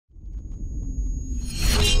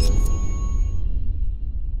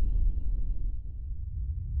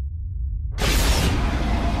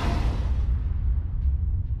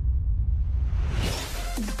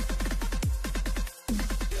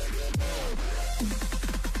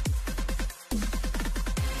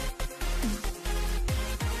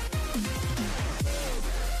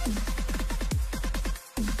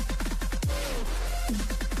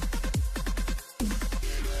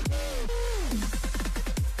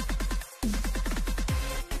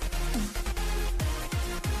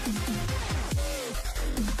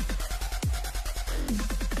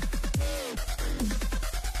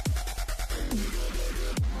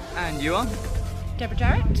And you are? Deborah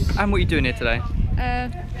Jarratt. And what are you doing here today?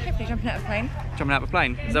 Hopefully jumping out of a plane. Jumping out of a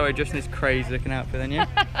plane? Is that why you're dressed in this crazy looking outfit then, yeah?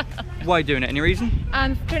 Why are you doing it? Any reason?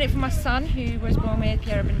 I'm doing it for my son, who was born with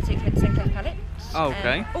Pierre Robin Sinclair palate. Oh,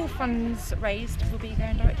 okay. All funds raised will be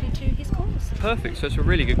going directly to his cause. Perfect, so it's a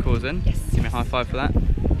really good cause then. Yes. Give me a high five for that.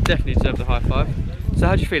 Definitely deserves a high five. So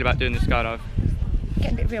how do you feel about doing the skydive?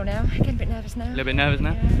 Getting a bit real now, getting a bit nervous now. A little bit nervous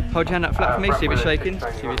now? Yeah. Hold your hand up flat for me, see if it's shaking. See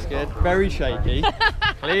if you're scared. Very shaky.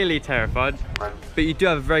 Clearly terrified. But you do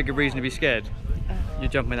have a very good reason to be scared. You're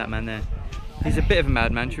jumping with that man there. He's a bit of a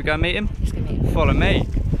madman. Should we go and meet him? Let's go meet him. Follow me.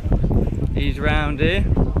 He's round here.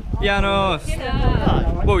 Janos!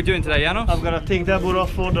 What are we doing today, Janos? I'm going to take Deborah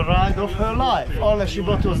for the ride of her life. All she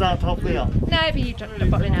bought was out of there. No, but you dropped the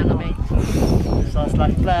bottling out on me. Sounds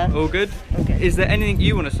like a plan. All good? Okay. Is there anything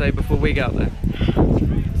you want to say before we get up there?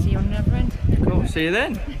 See you on the other end. Cool, see you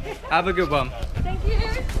then. Have a good one. Thank you.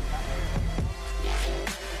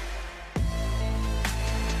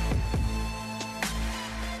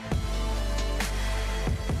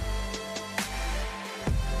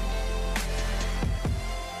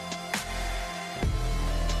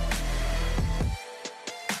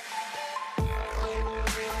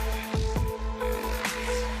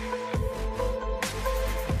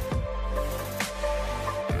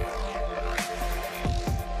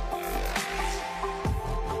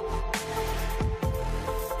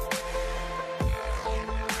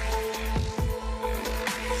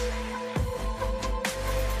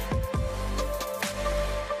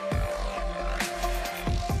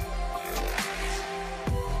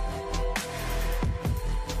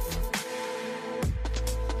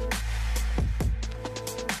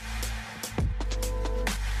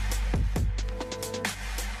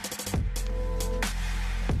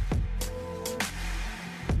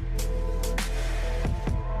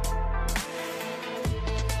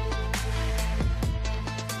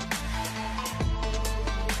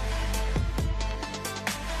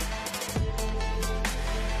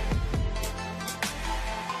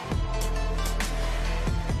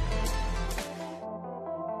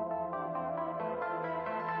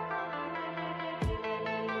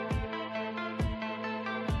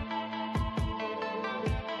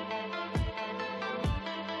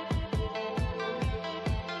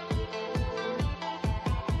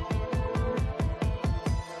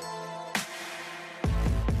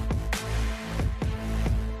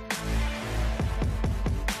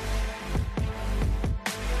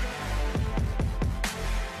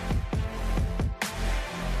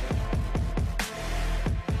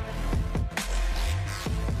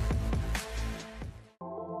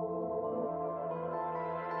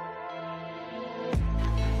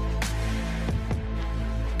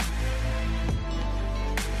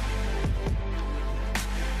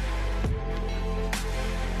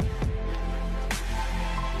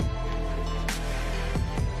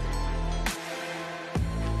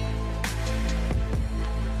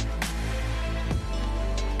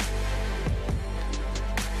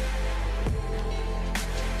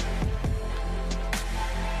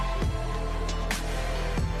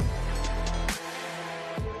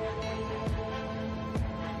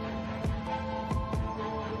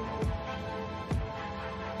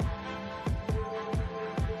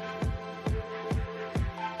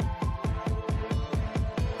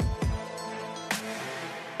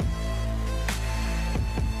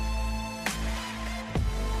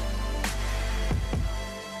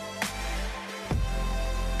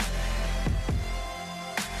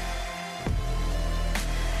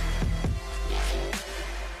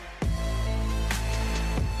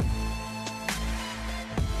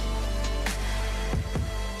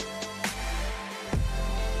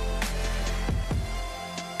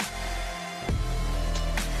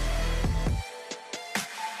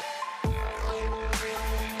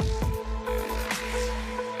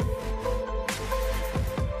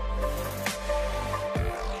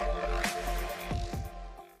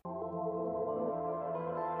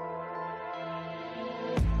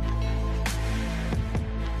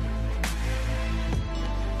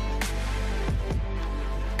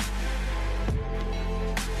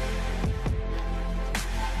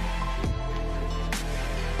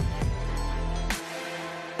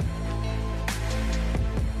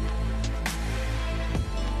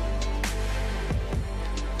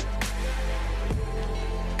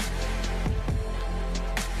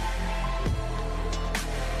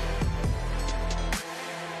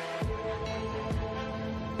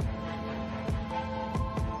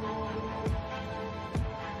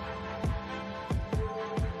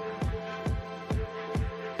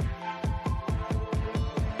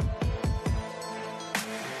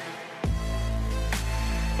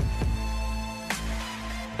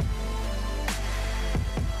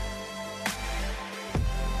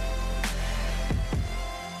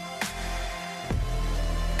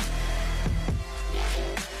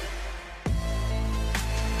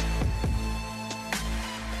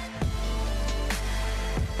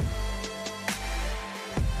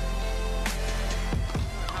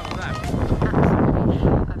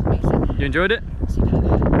 You enjoyed it? Superb.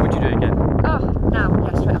 Would you do it again? Oh, now,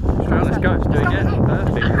 yes, straight on. Straight on, let's go. Let's do it again.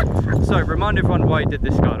 Perfect. So, remind everyone why you did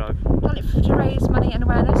this skydive. Done it to raise money and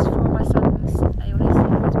awareness for my son's illness.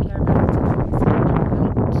 He has Pierre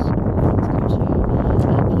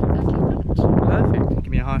Perfect.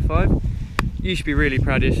 Give me a high five. You should be really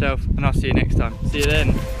proud of yourself, and I'll see you next time. See you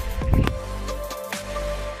then.